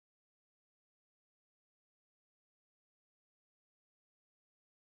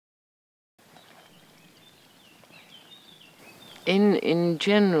In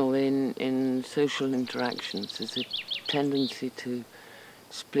general, in social interactions, there's a tendency to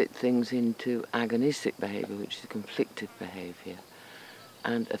split things into agonistic behaviour, which is conflictive behaviour,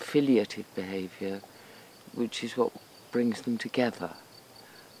 and affiliative behaviour, which is what brings them together.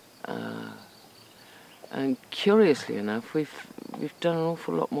 And curiously enough, we've done an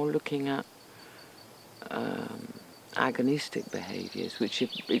awful lot more looking at agonistic behaviours, which are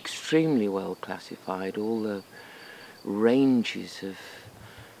extremely well classified, all the ranges of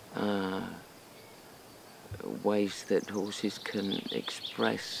ways that horses can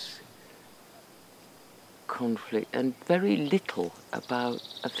express conflict, and very little about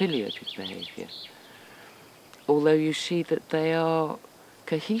affiliative behaviour. Although you see that they are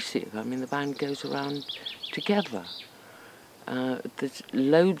cohesive. I mean, the band goes around together. There's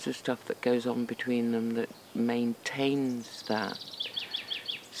loads of stuff that goes on between them that maintains that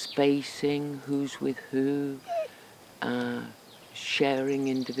spacing, who's with who, sharing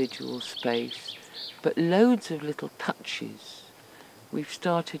individual space, but loads of little touches. We've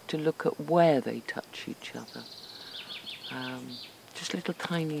started to look at where they touch each other, just little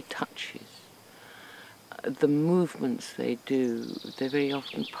tiny touches. The movements they do, they very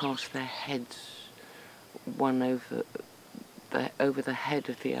often pass their heads one over the head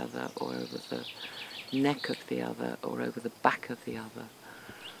of the other, or over the neck of the other, or over the back of the other.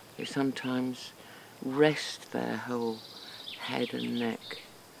 They sometimes rest their whole head and neck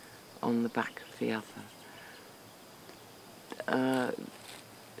on the back of the other.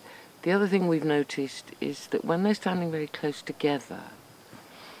 The other thing we've noticed is that when they're standing very close together,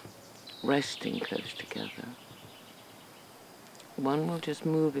 resting close together, one will just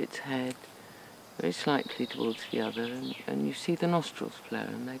move its head very slightly towards the other, and you see the nostrils flare,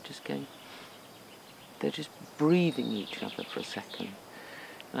 and they're just breathing each other for a second,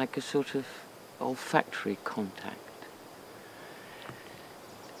 like a sort of olfactory contact.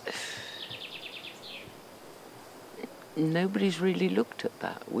 Nobody's really looked at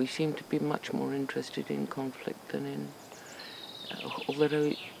that. We seem to be much more interested in conflict than in...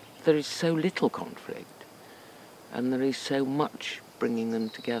 although there is so little conflict, and there is so much bringing them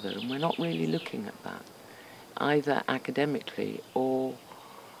together, and we're not really looking at that, either academically or...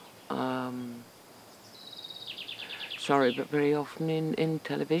 sorry, but very often in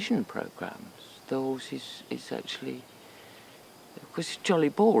television programmes. The horse is actually... Of course, it's jolly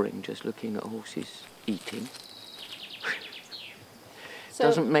boring just looking at horses eating. So,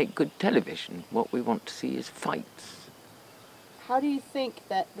 doesn't make good television. What we want to see is fights. how do you think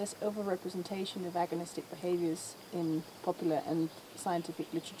that this overrepresentation of agonistic behaviours in popular and scientific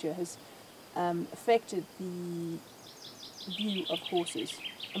literature has affected the view of horses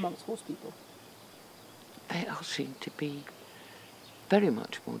amongst horse people? They all seem to be very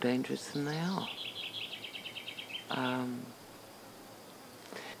much more dangerous than they are.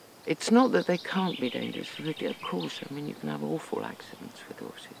 It's not that they can't be dangerous, of course. I mean, you can have awful accidents with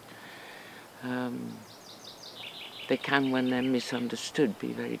horses. They can, when they're misunderstood,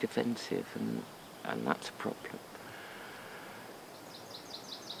 be very defensive, and that's a problem.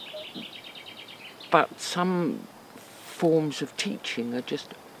 But some forms of teaching are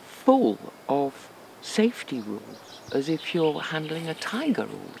just full of safety rules, as if you're handling a tiger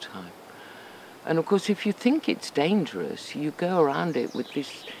all the time. And of course, if you think it's dangerous, you go around it with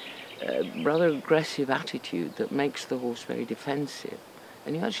this rather aggressive attitude that makes the horse very defensive,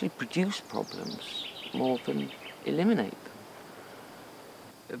 and you actually produce problems more than eliminate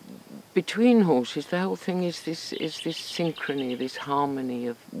them. Between horses, the whole thing is this synchrony, this harmony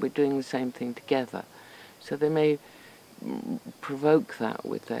of we're doing the same thing together. So they may provoke that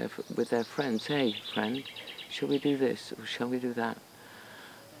with their friends. Hey, friend, shall we do this or shall we do that?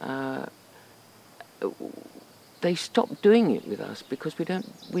 They stop doing it with us because we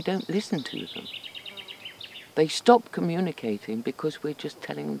don't listen to them. They stop communicating because we're just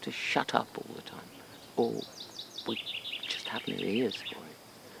telling them to shut up all the time, or we just have no ears for it.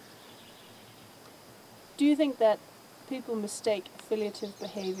 Do you think that people mistake affiliative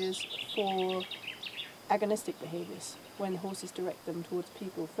behaviours for agonistic behaviours when horses direct them towards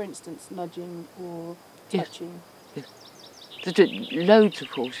people, for instance, nudging or touching? Yes. Loads of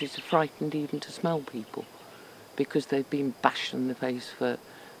horses are frightened even to smell people because they've been bashed in the face for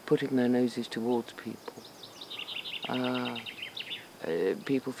putting their noses towards people.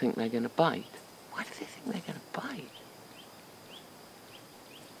 People think they're going to bite. Why do they think they're going to bite?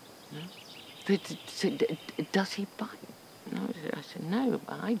 No? Does he bite? No, I said, no,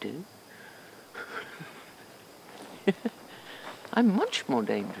 I do. I'm much more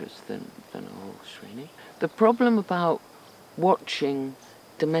dangerous than a horse, really. The problem about watching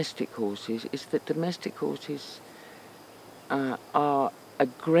domestic horses is that domestic horses are a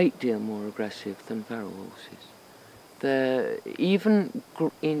great deal more aggressive than feral horses. Even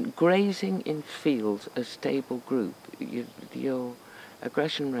in grazing in fields, a stable group, your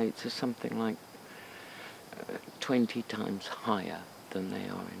aggression rates are something like 20 times higher than they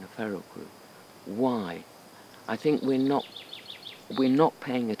are in a feral group. Why? I think we're not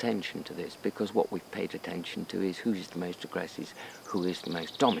paying attention to this, because what we've paid attention to is who's the most aggressive, who is the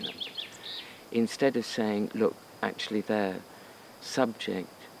most dominant. Instead of saying, look, actually they're subject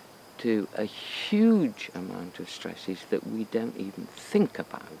to a huge amount of stresses that we don't even think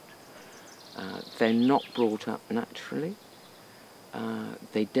about. They're not brought up naturally.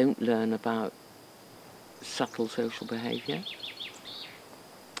 They don't learn about subtle social behaviour.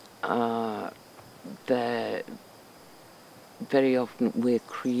 Very often we're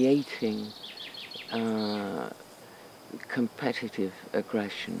creating competitive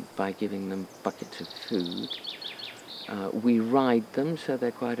aggression by giving them buckets of food. We ride them, so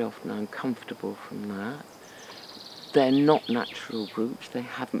they're quite often uncomfortable from that. They're not natural groups. They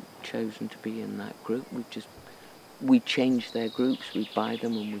haven't chosen to be in that group. We change their groups. We buy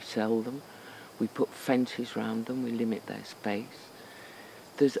them and we sell them. We put fences around them. We limit their space.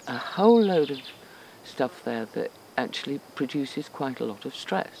 There's a whole load of stuff there that actually produces quite a lot of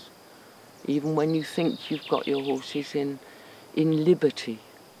stress. Even when you think you've got your horses in liberty.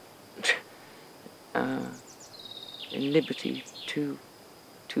 In liberty, 2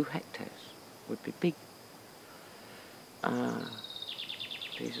 hectares would be big.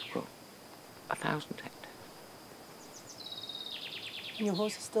 These have got 1,000 hectares. And your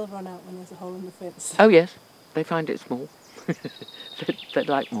horses still run out when there's a hole in the fence? Oh yes, they find it small. They'd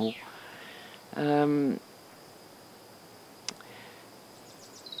like more.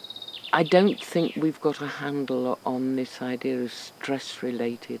 I don't think we've got a handle on this idea of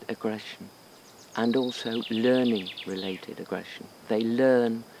stress-related aggression and also learning-related aggression. They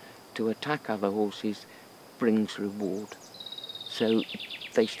learn to attack other horses brings reward. So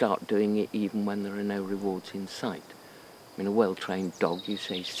they start doing it even when there are no rewards in sight. I mean, a well-trained dog, you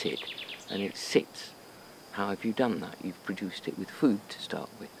say sit, and it sits. How have you done that? You've produced it with food to start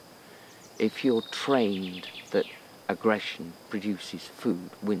with. If you're trained that aggression produces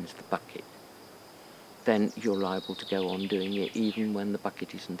food, wins the bucket, then you're liable to go on doing it even when the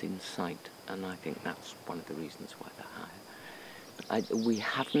bucket isn't in sight. And I think that's one of the reasons why they're higher. We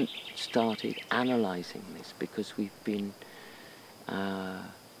haven't started analysing this because we've been,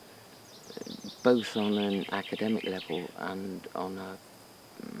 both on an academic level and on a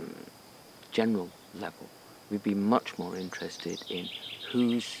general level, we'd be much more interested in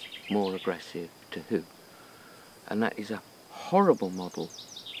who's more aggressive to who. And that is a horrible model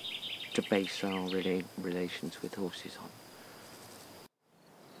to base our relations with horses on.